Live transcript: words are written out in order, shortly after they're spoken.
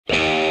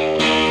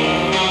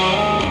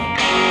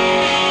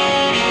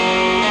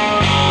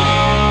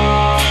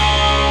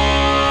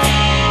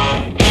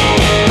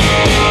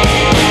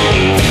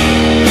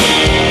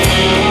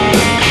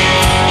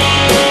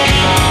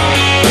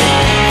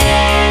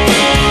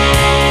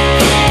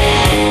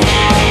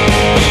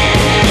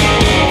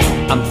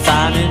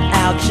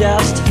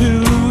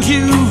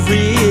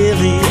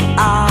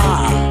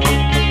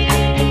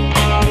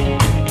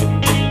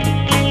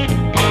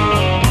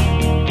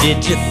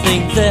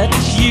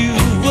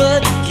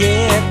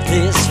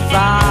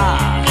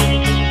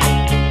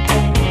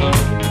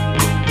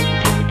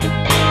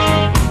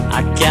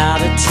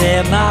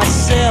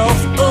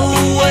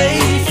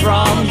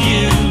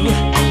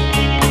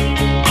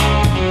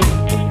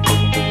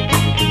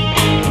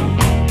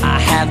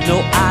no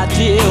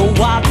idea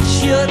what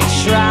you're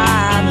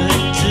trying to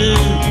do.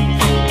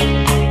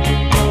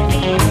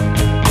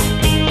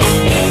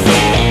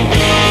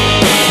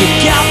 You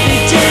got me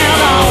down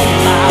on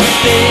my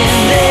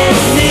bended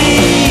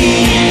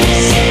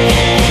knees.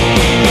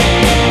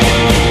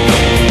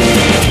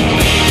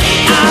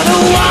 I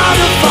don't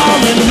wanna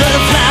fall in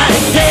love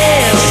like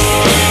this.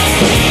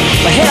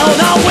 I held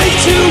on way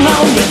too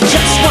long with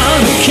just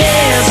one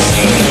kiss.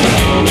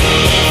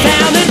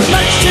 Found it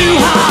much too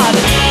hard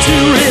to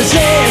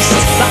resist,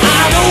 but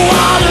I don't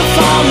wanna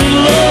fall in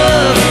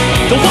love.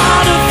 Don't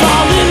wanna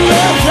fall in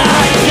love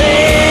like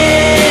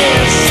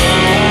this.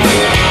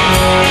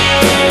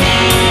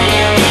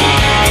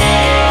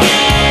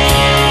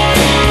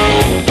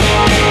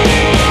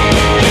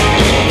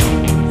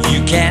 You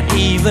can't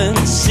even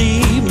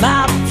see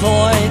my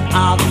point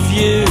of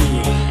view.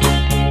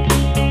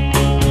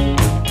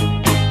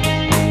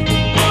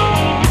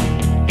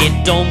 It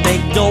don't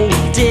make no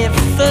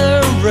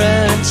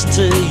difference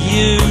to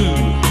you.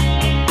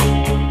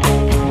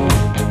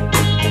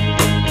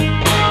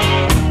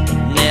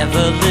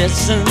 Never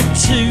listen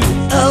to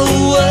a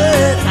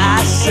word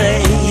I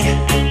say.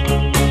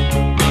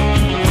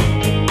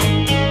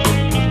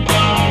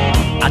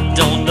 I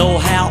don't know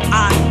how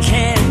I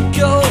can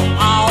go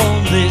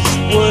on this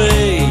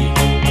way.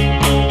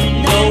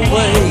 No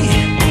way.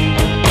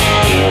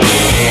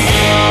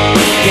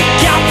 You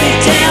got me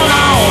down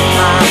on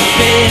my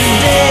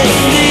bended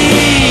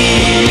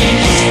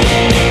knees.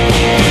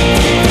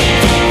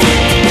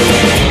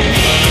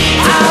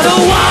 I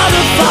don't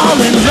wanna fall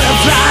in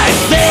love like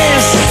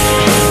this.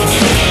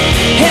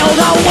 Held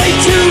on way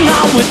too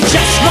long with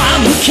just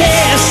one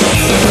kiss.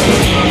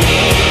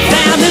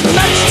 Found it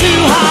much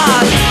too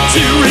hard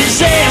to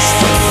resist,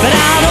 but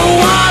I don't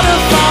wanna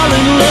fall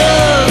in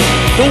love.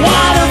 Don't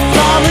wanna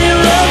fall in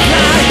love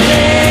like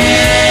this.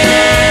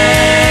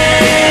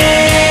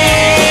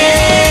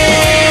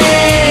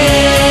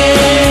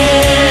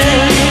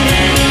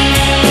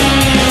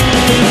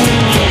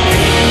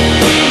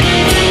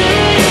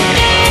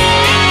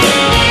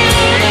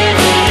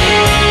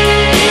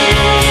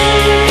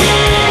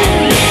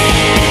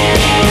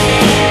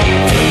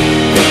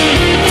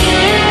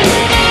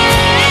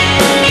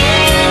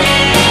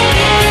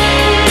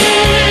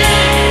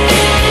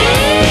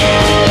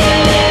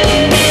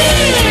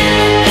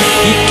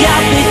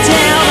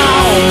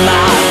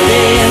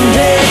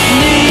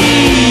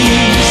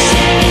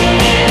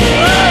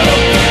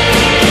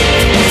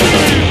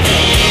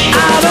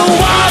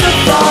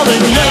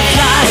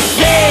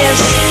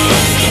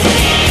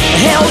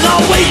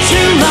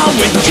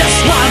 With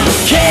just one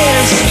kiss.